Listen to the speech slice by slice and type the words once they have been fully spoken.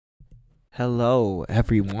Hello,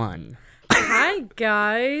 everyone. Hi,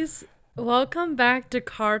 guys. Welcome back to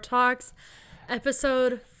Car Talks,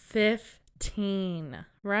 episode 15,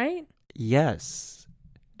 right? Yes,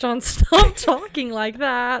 John, stop talking like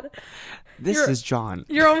that. this You're- is John.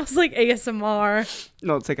 You're almost like ASMR.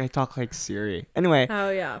 No, it's like I talk like Siri. Anyway,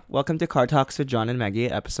 Oh, yeah. welcome to Car Talks with John and Maggie,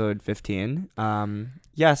 episode 15.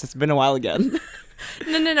 Yes, it's been a while again.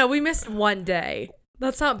 No. We missed one day.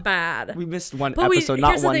 That's not bad. We missed one But episode, not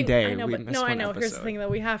here's the one thing- day. I know, we but missed no, I one know. Here's the episode. thing that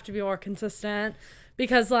we have to be more consistent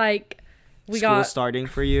because, like, we School got. starting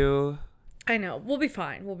for you. I know. We'll be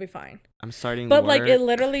fine. I'm starting But work. like it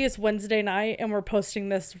literally is Wednesday night and we're posting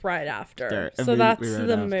this right after. So that's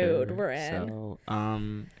the mood we're in.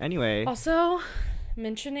 So, anyway. Also,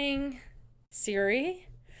 mentioning Siri,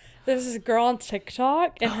 there's this girl on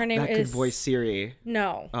TikTok and her name that is could voice Siri.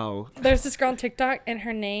 No. Oh. There's this girl on TikTok and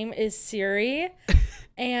her name is Siri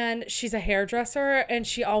and she's a hairdresser and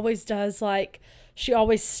she always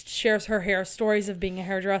shares her hair stories of being a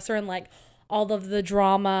hairdresser and like all of the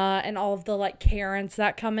drama and all of the like Karens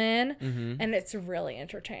that come in, and it's really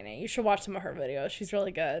entertaining. You should watch some of her videos. She's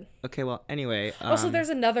really good. Okay, well, anyway. Also, there's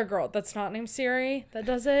another girl that's not named Siri that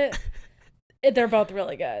does it. They're both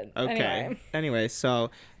really good. Okay. Anyway,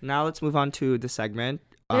 so now let's move on to the segment.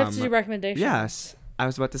 We have to do recommendations. Yes, I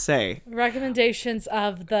was about to say. Recommendations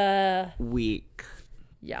of the Week.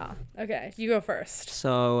 Yeah. Okay, you go first.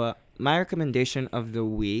 So my recommendation of the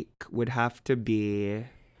week would have to be.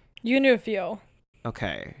 You knew a few.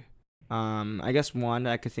 Okay. I guess one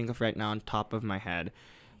that I could think of right now on top of my head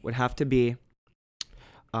would have to be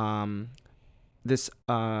this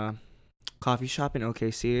coffee shop in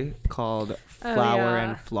OKC called Flower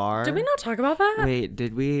and Flour. Did we not talk about that? Wait,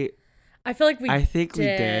 did we? I feel like I think we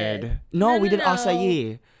did. No, we did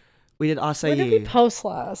acai. We did acai. When did we post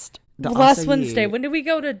last? Last Wednesday. When did we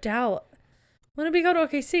go to Dallas? When did we go to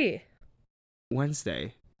OKC?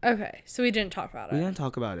 Wednesday. Okay, so we didn't talk about it. We didn't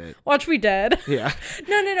talk about it. Watch, we did. Yeah.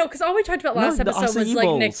 No, because all we talked about last episode was like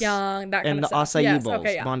Nick Young, that kind of stuff. And the acai Yes, bowls,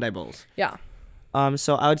 okay, yeah. Bondi bowls. Yeah.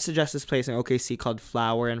 So I would suggest this place in OKC called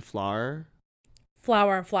Flower and Flour.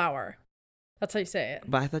 Flower and Flour. That's how you say it.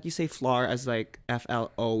 But I thought you say flour as like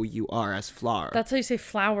FLOUR as flour. That's how you say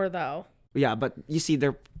flour, though. Yeah, but you see,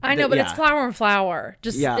 I know, but it's flour and flour.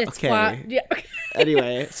 Just yeah, it's okay. Yeah.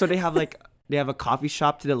 Anyway, so they have a coffee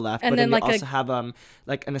shop to the left, And but then then they also have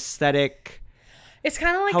like an aesthetic. It's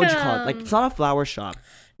kind of like how would you call it? Like, it's not a flower shop.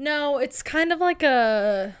 No, it's kind of like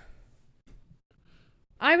I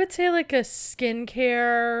would say like a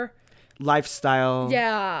skincare Lifestyle.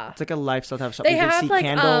 Yeah. It's like a lifestyle type of shop. They You can have see like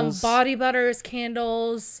candles. body butters,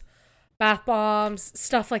 candles, bath bombs,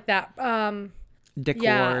 stuff like that. Decor.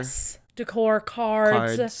 Yes. Decor,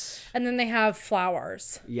 cards. And then they have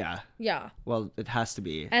flowers. Yeah. Yeah. Well, it has to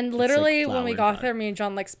be. And literally when we got there, me and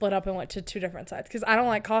John like split up and went to two different sides because I don't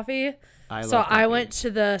like coffee. So I went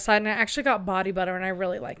to the side and I actually got body butter and I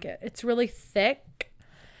really like it. It's really thick,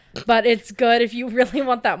 but it's good if you really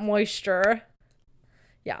want that moisture.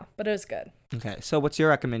 Yeah, but it was good. Okay, so what's your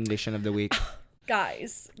recommendation of the week?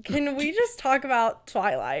 Guys, can we just talk about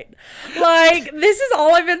Twilight? Like, this is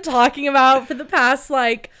all I've been talking about for the past,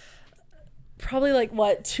 probably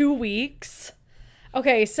 2 weeks?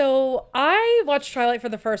 Okay, so I watched Twilight for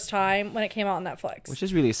the first time when it came out on Netflix. Which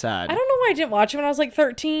is really sad. I don't know why I didn't watch it when I was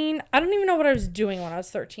 13. I don't even know what I was doing when I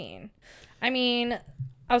was 13. I mean,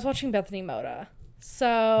 I was watching Bethany Moda.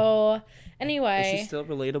 So, anyway. Is she still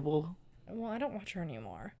relatable? Well, I don't watch her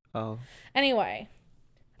anymore. Oh. Anyway,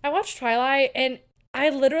 I watched Twilight and I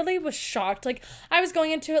literally was shocked. I was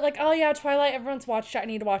going into it oh yeah, Twilight, everyone's watched it, I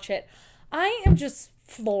need to watch it. I am just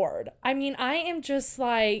floored. I mean, I am just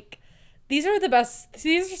these are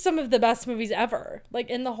some of the best movies ever,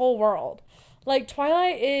 in the whole world.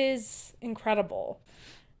 Twilight is incredible.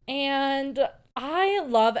 And I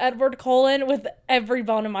love Edward Cullen with every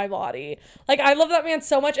bone in my body. I love that man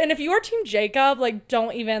so much. And if you are Team Jacob,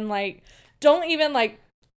 don't even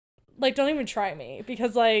try me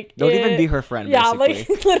because don't even be her friend. Yeah,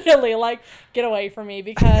 basically. literally, get away from me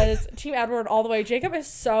because Team Edward all the way. Jacob is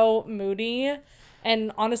so moody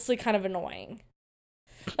and honestly kind of annoying.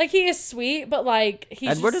 He is sweet, but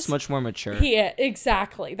Edward is much more mature.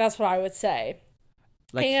 Exactly. That's what I would say.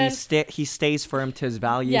 He stays firm to his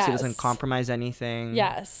values. Yes. He doesn't compromise anything.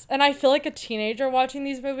 Yes. And I feel like a teenager watching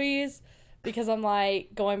these movies because I'm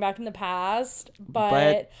going back in the past.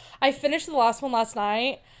 But I finished the last one last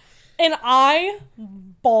night and I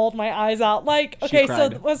bawled my eyes out. Okay, so I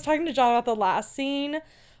was talking to John about the last scene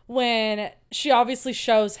when she obviously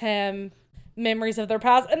shows him memories of their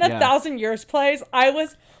past and 1,000 years plays. I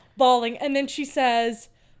was bawling. And then she says,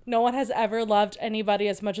 "No one has ever loved anybody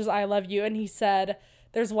as much as I love you." And he said,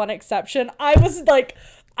 there's one exception. I was like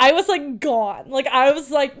gone. Like I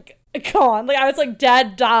was like gone. Like I was like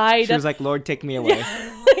dead, died. She was like, Lord, take me away.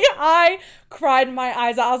 Like I cried my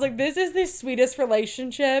eyes out. I was like, this is the sweetest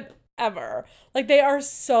relationship ever. Like they are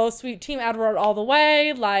so sweet. Team Edward all the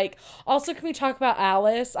way. Like also, can we talk about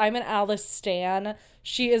Alice? I'm an Alice stan.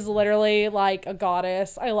 She is literally like a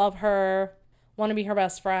goddess. I love her. Want to be her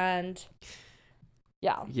best friend.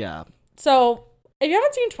 Yeah. Yeah. So if you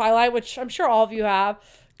haven't seen Twilight, which I'm sure all of you have,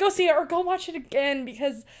 go see it or go watch it again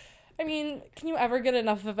because, I mean, can you ever get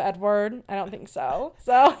enough of Edward? I don't think so.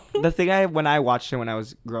 So The thing when I watched it when I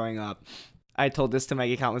was growing up, I told this to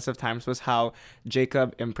Maggie countless of times, was how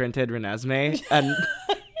Jacob imprinted Renesmee and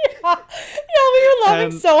yeah, we were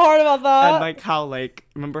laughing so hard about that. and like how like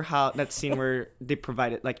remember how that scene where they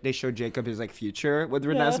provided like they showed Jacob his like future with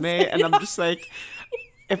Renesmee, and I'm just like,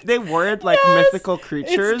 if they weren't like mythical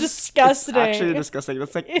creatures, it's disgusting. It's actually disgusting.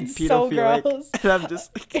 That's like It's so pedophilic. gross. And I'm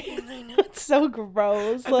just like, I know, it's so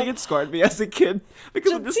gross. I think it scarred me as a kid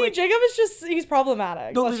because I'm just see, like, Jacob is just, he's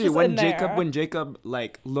problematic. no, That's literally, just when Jacob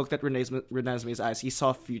like looked at Renesmee's eyes, he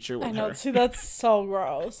saw future with I know, her. see, that's so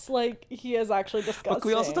gross. Like, he is actually disgusting. But can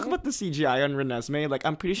we also talk about the CGI on Renesmee? Like,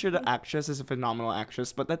 I'm pretty sure the actress is a phenomenal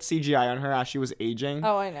actress, but that CGI on her as she was aging,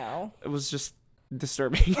 Oh, I know. it was just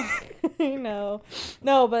disturbing. I know.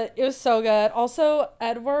 No, but it was so good. Also,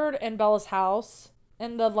 Edward and Bella's house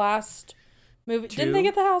in the last movie. Didn't they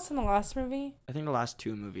get the house in the last movie? I think the last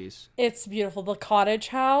 2 movies. It's beautiful. The cottage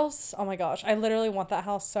house. Oh my gosh. I literally want that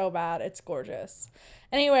house so bad. It's gorgeous.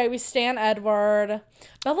 Anyway, we stan Edward.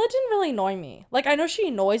 Bella didn't really annoy me. Like, I know she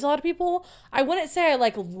annoys a lot of people. I wouldn't say I,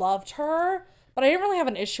 like, loved her, but I didn't really have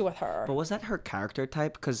an issue with her. But was that her character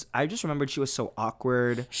type? Because I just remembered she was so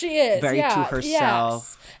awkward. She is, very yeah, to herself.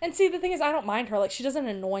 Yes. And see, the thing is, I don't mind her. Like, she doesn't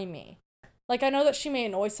annoy me. Like, I know that she may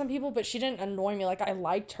annoy some people, but she didn't annoy me. Like, I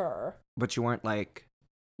liked her. But you weren't like...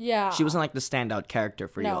 Yeah. She wasn't like the standout character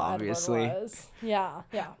for you, obviously. Edward was. Yeah,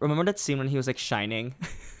 yeah. Remember that scene when he was like shining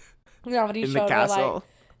Yeah, when he in showed the castle? her, like,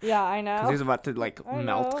 yeah, I Because know. he was about to like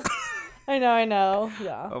melt. I know.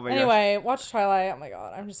 Yeah. Oh my anyway, watch Twilight. Oh my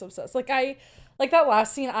god, I'm just obsessed. Like that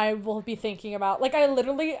last scene I will be thinking about. Like I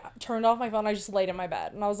literally turned off my phone. I just laid in my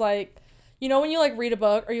bed and I was like, you know when you like read a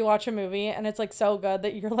book or you watch a movie and it's like so good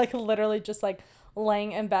that you're like literally just like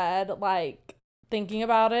laying in bed like thinking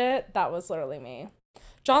about it. That was literally me.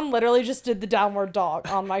 John literally just did the downward dog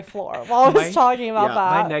on my floor while I was talking about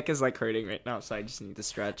that. My neck is like hurting right now, so I just need to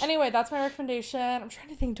stretch. Anyway, that's my recommendation. I'm trying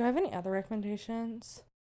to think. Do I have any other recommendations?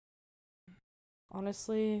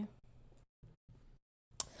 Honestly,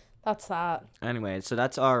 that's that. Anyway, so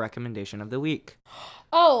that's our recommendation of the week.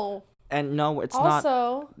 Oh. And no, it's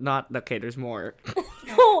also, not okay, there's more.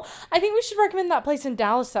 No, I think we should recommend that place in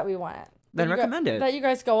Dallas that we went. Then recommend it. That you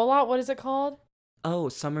guys go a lot. What is it called? Oh,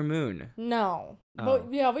 Summer Moon. No. Oh.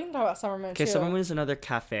 But yeah, we can talk about Summer Moon too. Okay, Summer Moon is another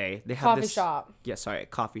cafe. They have coffee this shop. Yeah, sorry,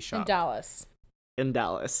 coffee shop. In Dallas. In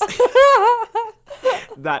Dallas.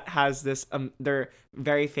 That has this they're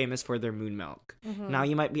very famous for their moon milk. Mm-hmm. Now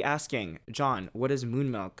you might be asking, John, what is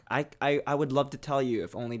moon milk? I would love to tell you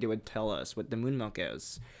if only they would tell us what the moon milk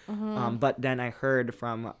is. Mm-hmm. But then I heard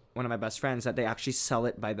from one of my best friends that they actually sell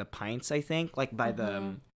it by the pints, I think, like by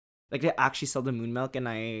the like they actually sell the moon milk, and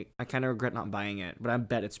I kind of regret not buying it, but I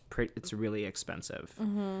bet it's really expensive.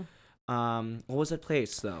 Mm-hmm. What was that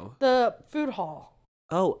place though? The food hall.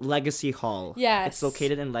 Oh, Legacy Hall. Yes. It's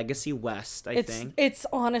located in Legacy West, I think. It's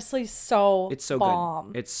honestly so bomb.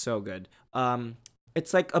 Good. It's so good.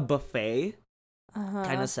 It's like a buffet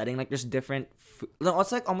kind of setting. Like there's different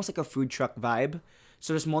it's like almost like a food truck vibe.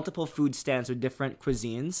 So there's multiple food stands with different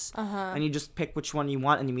cuisines. And you just pick which one you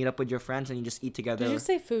want and you meet up with your friends and you just eat together. Did you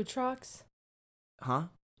say food trucks? Huh?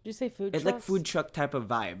 Did you say food trucks? It's like food truck type of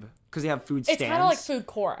vibe. Because they have food stands. It's kind of like food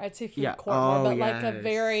court. I'd say food court more, but like a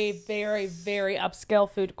very, very, very upscale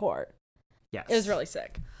food court. Yes. It was really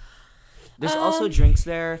sick. There's also drinks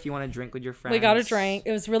there if you want to drink with your friends. We got a drink.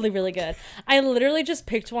 It was really, really good. I literally just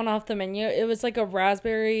picked one off the menu. It was like a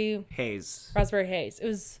raspberry haze. It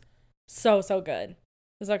was so, so good. It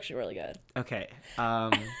was actually really good. Okay.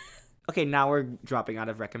 Okay, now we're dropping out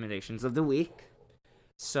of recommendations of the week.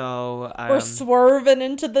 So we're swerving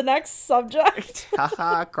into the next subject.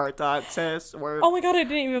 Haha, car talk says swerve. Oh my god, I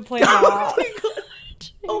didn't even plan that.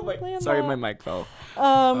 Oh my god. Sorry, my mic fell.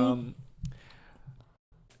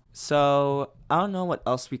 So I don't know what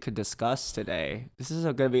else we could discuss today. This is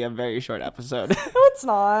going to be a very short episode. No, it's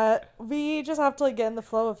not. We just have to like get in the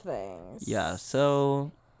flow of things. Yeah.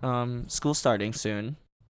 So, school starting soon.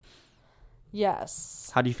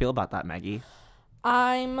 Yes. How do you feel about that, Maggie?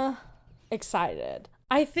 I'm excited.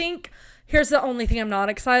 I think here's the only thing I'm not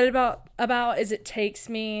excited about is it takes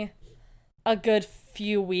me a good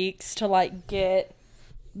few weeks to like get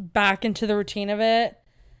back into the routine of it.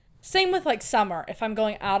 Same with like summer. If I'm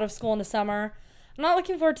going out of school in the summer, I'm not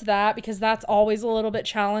looking forward to that because that's always a little bit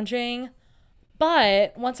challenging.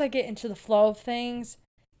 But once I get into the flow of things,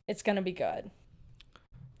 it's going to be good.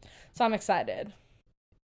 So I'm excited.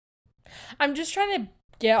 I'm just trying to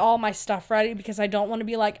get all my stuff ready because I don't want to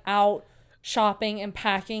be like out shopping and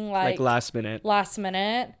packing like last minute.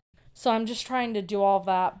 So I'm just trying to do all of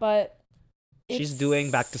that, but she's doing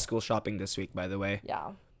back to school shopping this week, by the way.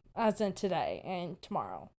 Yeah, as in today and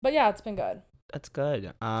tomorrow. But yeah, it's been good. That's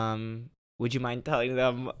good. Would you mind telling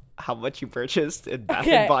them how much you purchased in Bath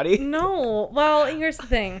and Body? No. Well, here's the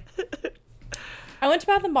thing. I went to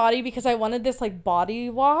Bath and Body because I wanted this like body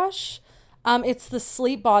wash. It's the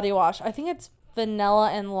Sleep body wash. I think it's vanilla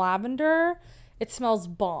and lavender. It smells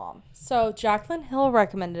bomb. So Jaclyn Hill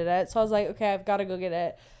recommended it. So I was like, okay, I've got to go get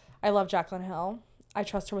it. I love Jaclyn Hill. I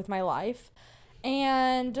trust her with my life.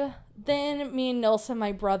 And then me and Nilson,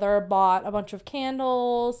 my brother, bought a bunch of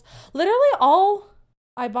candles. Literally all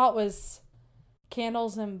I bought was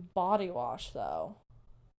candles and body wash, though.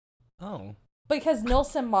 Oh. Because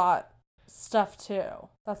Nilson bought stuff, too.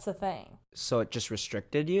 That's the thing. So it just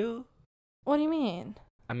restricted you? What do you mean?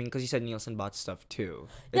 I mean, because you said Nielsen bought stuff, too.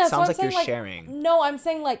 Yeah, It sounds like saying, you're sharing. No, I'm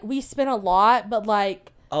saying, like, we spent a lot, but,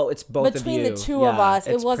 like... Oh, it's both of you. Between the two of us,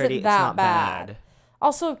 it wasn't that bad. Bad.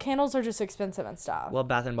 Also, candles are just expensive and stuff. Well,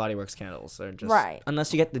 Bath and Body Works candles are just... Right.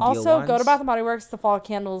 Unless you get the deal also, ones. go to Bath and Body Works. The fall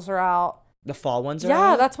candles are out. The fall ones are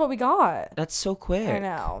out? Yeah, that's what we got. That's so quick. I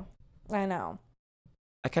know.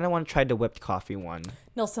 I kind of want to try the whipped coffee one.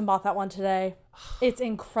 Nilson bought that one today. It's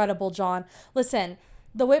incredible, John. Listen,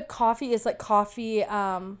 the whipped coffee is like coffee...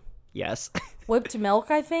 Yes. whipped milk,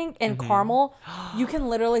 I think, and caramel. You can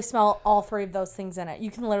literally smell all three of those things in it. You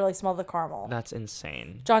can literally smell the caramel. That's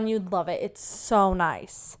insane. John, you'd love it. It's so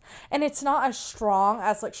nice. And it's not as strong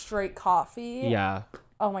as like straight coffee. Yeah.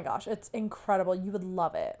 Oh my gosh, it's incredible. You would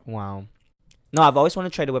love it. Wow. No, I've always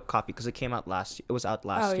wanted to try the whipped coffee because it came out it was out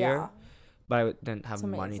last year. Yeah. But I didn't have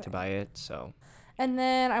money to buy it, so. And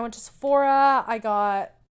then I went to Sephora. I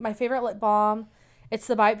got my favorite lip balm. It's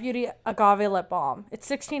the Bite Beauty Agave Lip Balm. It's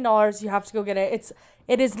 $16. You have to go get it.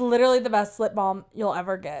 It is literally the best lip balm you'll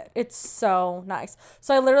ever get. It's so nice.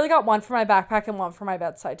 So I literally got one for my backpack and one for my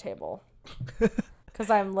bedside table. Because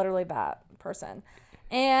I'm literally that person.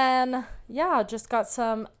 And yeah, just got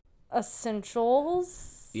some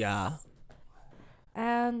essentials. Yeah.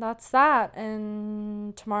 And that's that.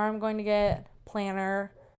 And tomorrow I'm going to get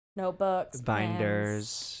planner, notebooks,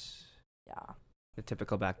 binders. Yeah. The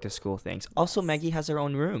typical back to school things. Also, Maggie has her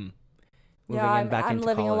own room. I'm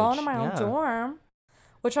living alone in my own dorm,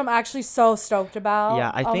 which I'm actually so stoked about.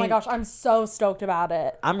 Yeah, oh my gosh, I'm so stoked about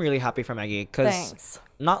it. I'm really happy for Maggie because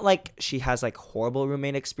not like she has like horrible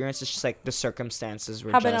roommate experience. It's just like the circumstances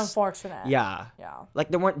were have been unfortunate. Yeah. Like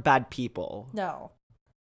there weren't bad people. No.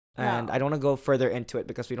 And I don't want to go further into it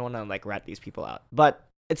because we don't want to like rat these people out. But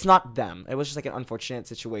it's not them. It was just like an unfortunate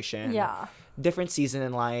situation. Yeah. Different season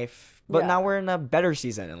in life. But now we're in a better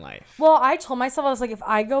season in life. Well, I told myself, I was like, if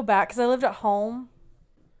I go back, because I lived at home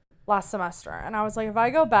last semester, and I was like, if I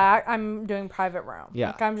go back, I'm doing private room. Yeah.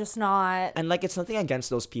 Like, I'm just not. And like, it's nothing against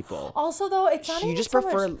those people. Also, though, it's not even so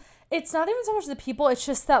much. It's not even so much the people. It's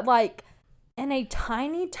just that, like, in a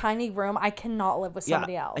tiny, tiny room, I cannot live with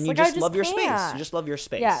somebody else. And you like, just love your space. You just love your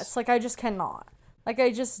space. Yes, like, I just cannot. Like,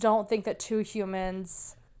 I just don't think that two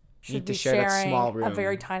humans should be sharing that small room. A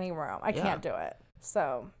very tiny room. I can't do it.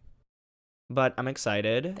 So. But I'm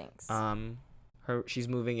excited. Thanks. She's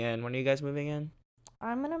moving in. When are you guys moving in?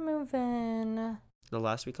 I'm gonna move in the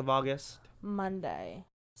last week of August. Monday.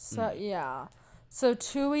 So yeah. So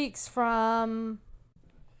 2 weeks from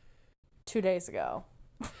 2 days ago.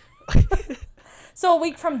 So a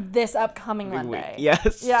week from this upcoming Monday.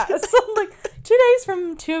 Yes. Yeah. So like 2 days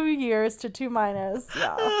from 2 years to 2 minus.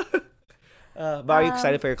 Yeah. But are you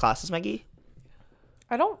excited for your classes, Maggie?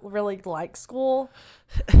 I don't really like school.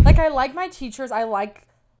 Like, I like my teachers. I like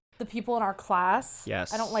the people in our class.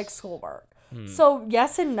 Yes. I don't like schoolwork. So,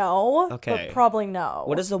 yes and no. Okay. But probably no.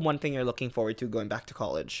 What is the one thing you're looking forward to going back to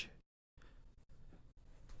college?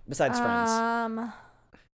 Besides friends.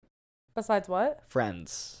 Besides what?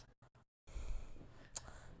 Friends.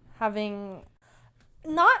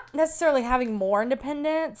 Not necessarily having more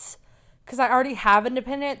independence, because I already have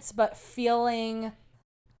independence, but feeling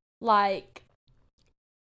like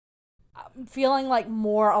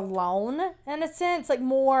more alone in a sense, like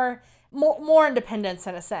more independence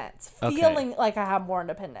in a sense. Okay. Feeling like I have more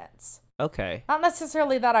independence. Okay. Not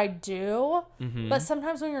necessarily that I do, but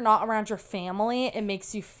sometimes when you're not around your family, it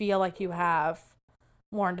makes you feel like you have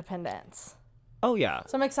more independence. Oh, yeah.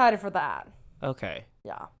 So I'm excited for that. Okay.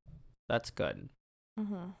 Yeah. That's good.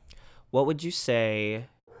 Mm-hmm. What would you say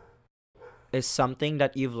is something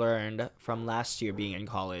that you've learned from last year being in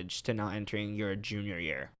college to now entering your junior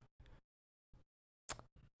year?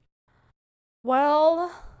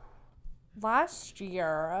 Well, last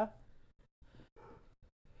year.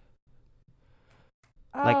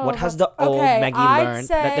 Like, what Oh, has that's the old okay. Maggie I'd learned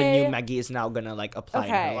that the new say, Maggie is now gonna, like, apply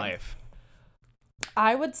in her okay. life?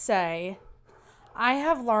 I would say I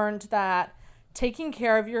have learned that taking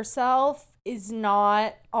care of yourself is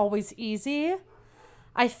not always easy.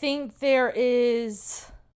 I think I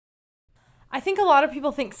think a lot of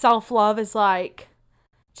people think self-love is like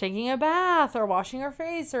taking a bath or washing your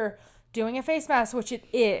face or doing a face mask, which it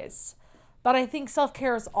is. But I think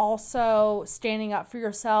self-care is also standing up for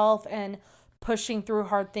yourself and pushing through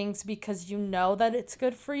hard things because you know that it's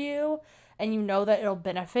good for you and you know that it'll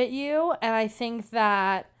benefit you. And I think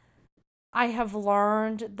that I have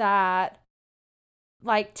learned that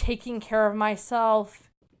like taking care of myself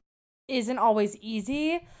isn't always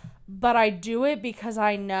easy, but I do it because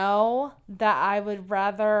I know that I would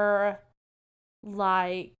rather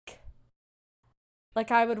like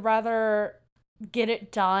I would rather get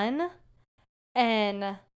it done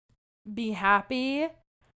and be happy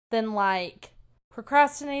than like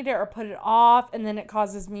procrastinate it or put it off and then it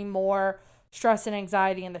causes me more stress and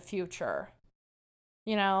anxiety in the future.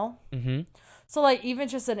 You know? Mm-hmm. So like even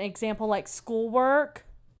just an example like schoolwork,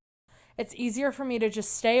 it's easier for me to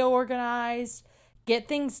just stay organized, get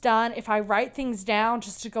things done. If I write things down,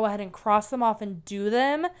 just to go ahead and cross them off and do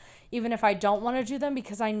them, even if I don't want to do them,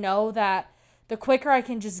 because I know that the quicker I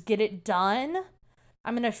can just get it done,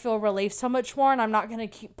 I'm going to feel relief so much more and I'm not going to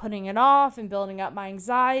keep putting it off and building up my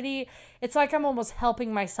anxiety. It's like I'm almost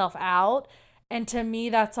helping myself out. And to me,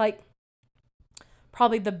 that's like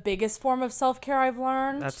probably the biggest form of self-care I've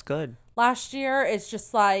learned. That's good. Last year is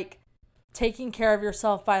just like taking care of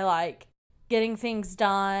yourself by like getting things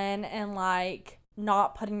done and like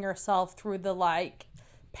not putting yourself through the like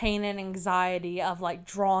pain and anxiety of like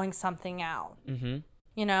drawing something out. Mm-hmm.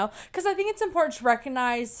 You know? Because I think it's important to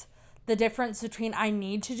recognize the difference between I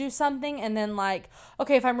need to do something and then like,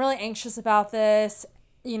 okay, if I'm really anxious about this,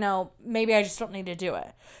 you know, maybe I just don't need to do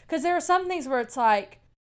it. Because there are some things where it's like,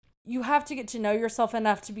 you have to get to know yourself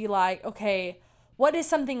enough to be like, okay, what is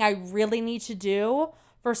something I really need to do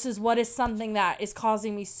versus what is something that is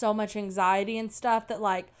causing me so much anxiety and stuff that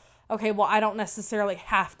like, okay, well, I don't necessarily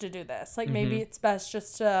have to do this. Like maybe it's best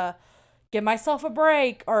just to give myself a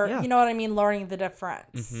break or, Yeah. you know what I mean? Learning the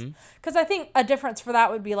difference. Because I think a difference for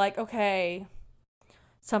that would be like, okay,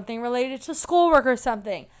 something related to schoolwork or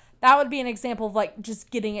something. That would be an example of like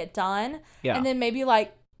just getting it done. Yeah. And then maybe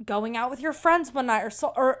like going out with your friends one night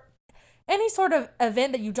or any sort of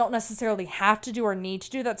event that you don't necessarily have to do or need to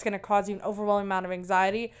do that's going to cause you an overwhelming amount of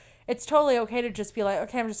anxiety. It's totally okay to just be like,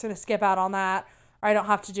 okay, I'm just going to skip out on that or I don't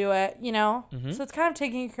have to do it, you know? So it's kind of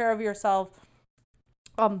taking care of yourself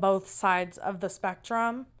on both sides of the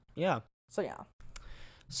spectrum. Yeah. So yeah.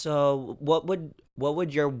 So what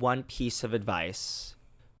would your one piece of advice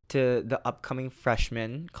to the upcoming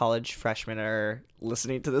college freshmen are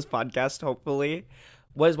listening to this podcast, hopefully?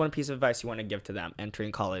 What is one piece of advice you want to give to them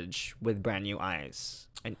entering college with brand new eyes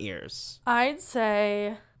and ears? I'd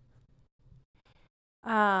say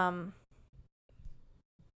learn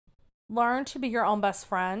to be your own best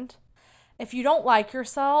friend. If you don't like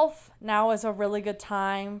yourself, now is a really good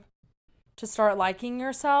time to start liking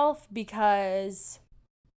yourself because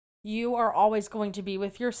you are always going to be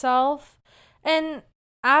with yourself. And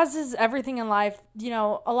as is everything in life, you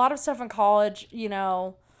know, a lot of stuff in college, you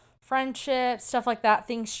know, friendships, stuff like that,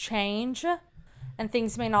 things change and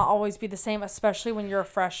things may not always be the same, especially when you're a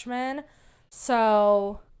freshman.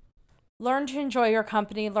 So learn to enjoy your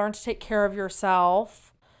company, learn to take care of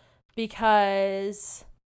yourself because,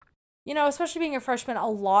 you know, especially being a freshman, a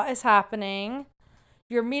lot is happening.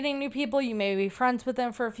 You're meeting new people. You may be friends with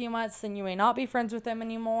them for a few months, then you may not be friends with them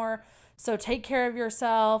anymore. So take care of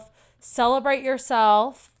yourself, celebrate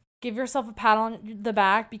yourself, give yourself a pat on the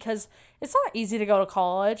back because it's not easy to go to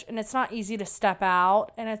college and it's not easy to step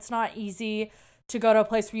out and it's not easy to go to a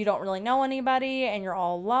place where you don't really know anybody and you're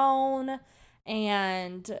all alone.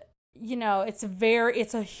 And, you know, it's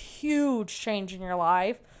a huge change in your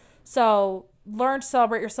life. So learn to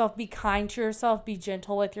celebrate yourself, be kind to yourself, be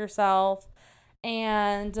gentle with yourself.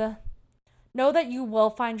 And know that you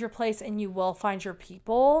will find your place and you will find your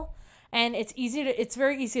people. And it's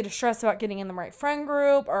very easy to stress about getting in the right friend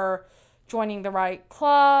group or joining the right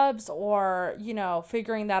clubs or, you know,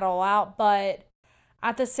 figuring that all out. But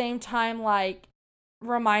at the same time, like,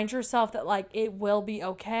 remind yourself that, like, it will be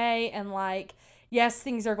okay. And, like, yes,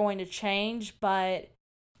 things are going to change, but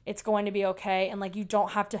it's going to be okay. And like, you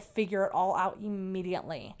don't have to figure it all out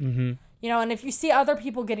immediately. Mm-hmm. You know, and if you see other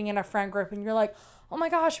people getting in a friend group and you're like, oh my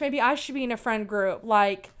gosh, maybe I should be in a friend group.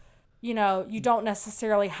 Like, you know, you don't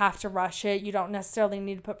necessarily have to rush it. You don't necessarily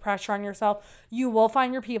need to put pressure on yourself. You will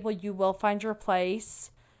find your people. You will find your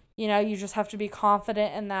place. You know, you just have to be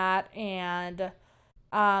confident in that and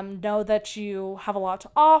know that you have a lot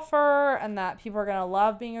to offer and that people are going to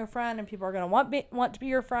love being your friend and people are going to want to be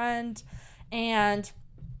your friend. And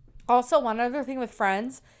also, one other thing with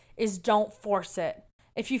friends is don't force it.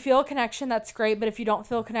 If you feel a connection, that's great. But if you don't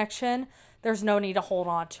feel a connection, there's no need to hold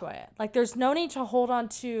on to it. Like, there's no need to hold on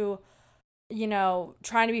to, you know,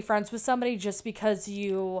 trying to be friends with somebody just because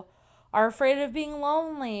you are afraid of being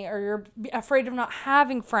lonely or you're afraid of not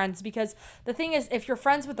having friends. Because the thing is, if you're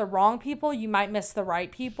friends with the wrong people, you might miss the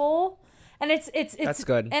right people. And it's That's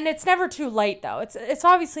good. And it's never too late, though. It's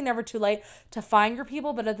obviously never too late to find your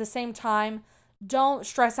people. But at the same time, don't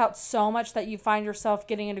stress out so much that you find yourself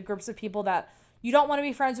getting into groups of people that you don't want to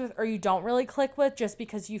be friends with or you don't really click with just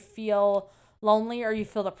because you feel lonely or you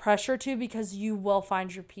feel the pressure to, because you will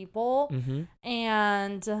find your people. Mm-hmm.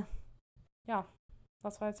 And yeah,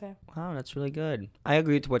 that's what I'd say. Wow, that's really good. I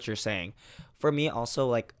agree with what you're saying. For me, also,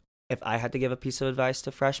 like, if I had to give a piece of advice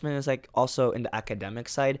to freshmen, is like also in the academic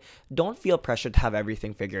side, don't feel pressured to have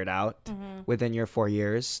everything figured out within your 4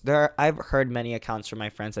 years. I've heard many accounts from my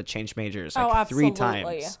friends that changed majors like 3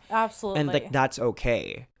 times. Absolutely. And like that's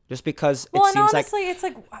okay. Just because well, it and seems honestly, it's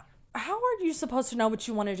like, how are you supposed to know what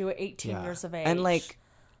you want to do at 18 years of age? And like,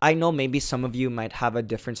 I know maybe some of you might have a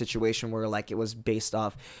different situation where like it was based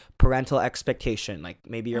off parental expectation. Like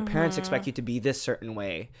maybe your parents expect you to be this certain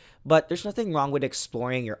way. But there's nothing wrong with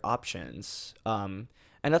exploring your options. And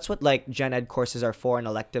that's what like gen ed courses are for and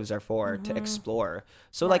electives are for, to explore.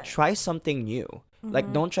 So like try something new.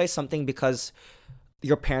 Like don't try something because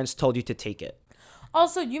your parents told you to take it.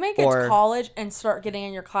 Also, you may get to college and start getting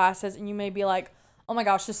in your classes and you may be like, oh my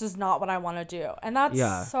gosh, this is not what I want to do. And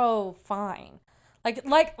that's so fine. Like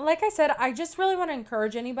I said, I just really want to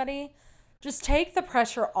encourage anybody, just take the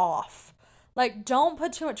pressure off. Like, don't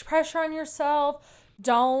put too much pressure on yourself.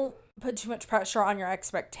 Don't put too much pressure on your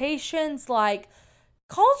expectations. Like,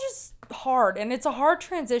 college is hard and it's a hard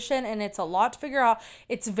transition and it's a lot to figure out.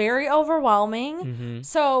 It's very overwhelming.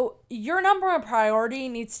 So your number one priority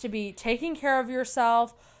needs to be taking care of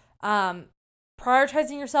yourself,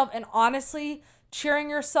 prioritizing yourself, and honestly cheering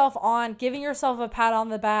yourself on, giving yourself a pat on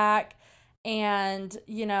the back, and,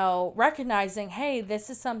 you know, recognizing, hey, this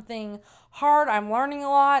is something hard. I'm learning a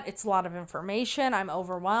lot. It's a lot of information. I'm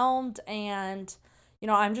overwhelmed. And, you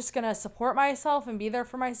know, I'm just going to support myself and be there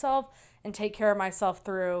for myself and take care of myself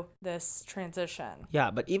through this transition. Yeah,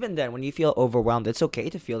 but even then, when you feel overwhelmed, it's okay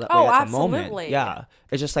to feel that way at the moment. Yeah,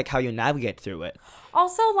 it's just like how you navigate through it.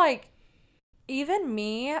 Also, like, even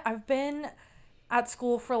me, I've been at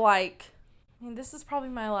school for like, I mean, this is probably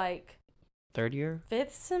my like 3rd year?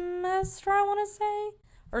 5th semester, I want to say,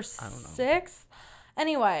 or 6th.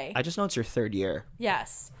 Anyway. I just know it's your 3rd year.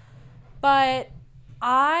 Yes. But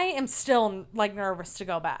I am still like nervous to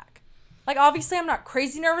go back. Like, obviously I'm not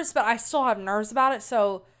crazy nervous, but I still have nerves about it.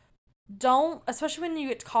 So don't, especially when you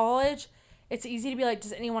get to college, it's easy to be like,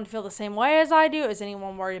 does anyone feel the same way as I do? Is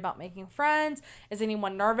anyone worried about making friends? Is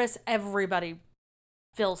anyone nervous? Everybody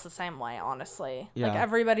feels the same way, honestly. Yeah. Like,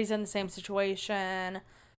 everybody's in the same situation.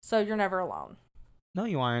 So you're never alone. No,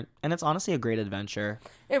 you aren't. And it's honestly a great adventure.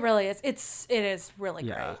 It really is. It is really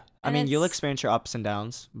great. I mean, you'll experience your ups and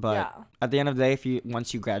downs, but at the end of the day,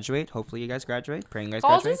 once you graduate, hopefully you guys graduate, praying you guys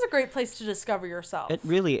graduate. College is a great place to discover yourself. It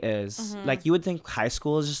really is. Like, you would think high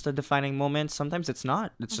school is just a defining moment. Sometimes it's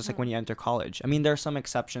not. It's just like when you enter college. I mean, there are some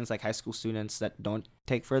exceptions, like high school students that don't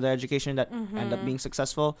take further education that end up being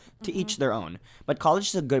successful. To each their own. But college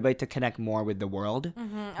is a good way to connect more with the world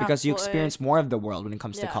because you experience more of the world when it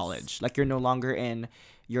comes to college. Like, you're no longer in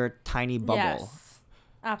your tiny bubble. Yes.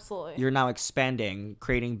 Absolutely. You're now expanding,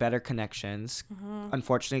 creating better connections,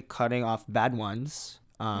 unfortunately cutting off bad ones.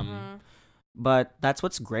 But that's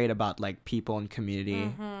what's great about like people and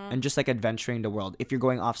community and just like adventuring the world. If you're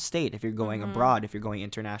going off state, if you're going abroad, if you're going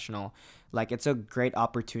international, like it's a great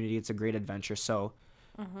opportunity. It's a great adventure. So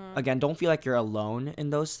again, don't feel like you're alone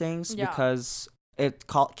in those things because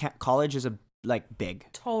college is big.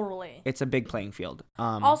 Totally. It's a big playing field.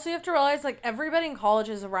 Also, you have to realize like everybody in college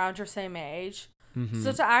is around your same age.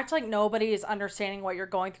 So to act like nobody is understanding what you're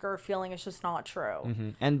going through or feeling is just not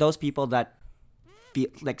true. And those people that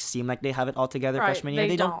seem like they have it all together freshman year,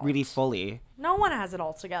 they don't really fully. No one has it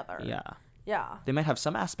all together. Yeah. They might have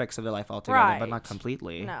some aspects of their life all together, but not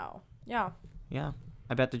completely. No. Yeah.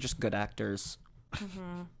 I bet they're just good actors.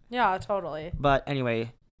 Yeah, totally. But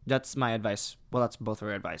anyway, that's my advice. Well, that's both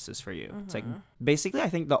our advices for you. It's like basically I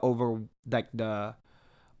think the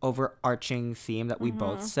overarching theme that we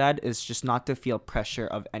both said is just not to feel pressure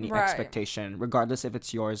of any expectation, regardless if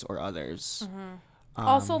it's yours or others.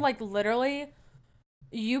 Also, like, literally,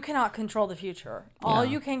 you cannot control the future. All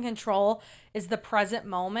you can control is the present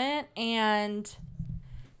moment. And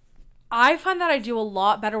I find that I do a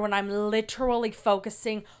lot better when I'm literally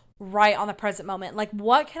focusing right on the present moment. Like,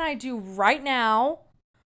 what can I do right now?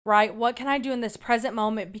 Right? What can I do in this present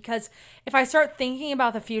moment? Because if I start thinking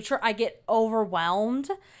about the future, I get overwhelmed.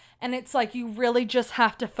 And it's like you really just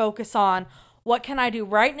have to focus on what can I do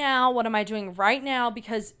right now? What am I doing right now?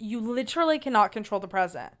 Because you literally cannot control the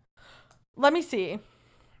present. Let me see.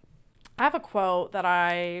 I have a quote that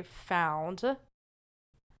I found.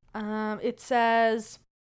 It says,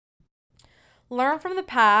 learn from the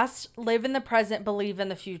past, live in the present, believe in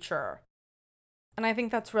the future. And I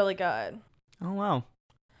think that's really good. Oh, wow.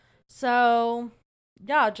 So,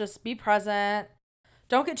 yeah, just be present.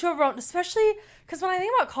 Don't get too overwhelmed, especially because when I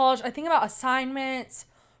think about college, I think about assignments,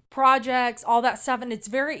 projects, all that stuff, and it's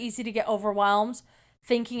very easy to get overwhelmed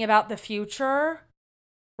thinking about the future,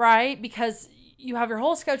 right? Because you have your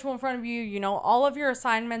whole schedule in front of you, you know, all of your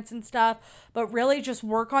assignments and stuff, but really just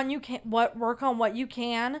work on what you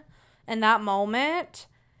can in that moment,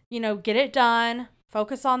 you know, get it done,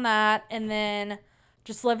 focus on that, and then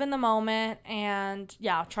just live in the moment and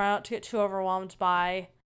try not to get too overwhelmed by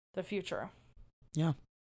the future. Yeah.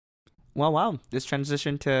 Well, wow. This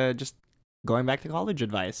transition to just going back to college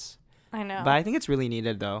advice. I know. But I think it's really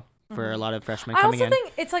needed, though, for a lot of freshmen coming in. I also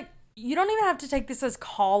think it's like, you don't even have to take this as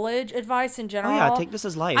college advice in general. Oh, yeah. Take this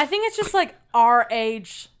as life. I think it's just like our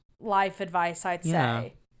age life advice, I'd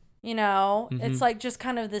say. You know? It's like just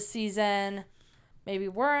kind of the season maybe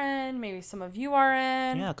we're in, maybe some of you are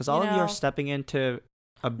in. Yeah, because all of you are stepping into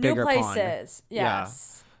a bigger new pond. places.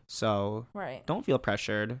 Yes. Yeah. So don't feel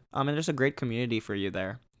pressured. And there's a great community for you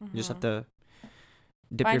there. You just have to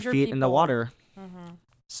dip your feet in the water.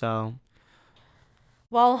 So.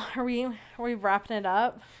 Well, are we wrapping it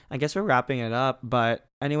up? I guess we're wrapping it up. But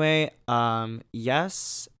anyway,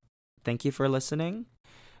 yes, thank you for listening.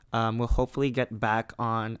 We'll hopefully get back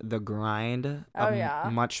on the grind.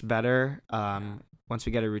 Much better. Once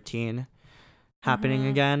we get a routine happening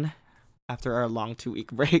again after our long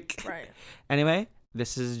 2-week break. Right. Anyway,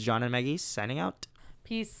 this is John and Maggie signing out.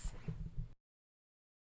 Peace.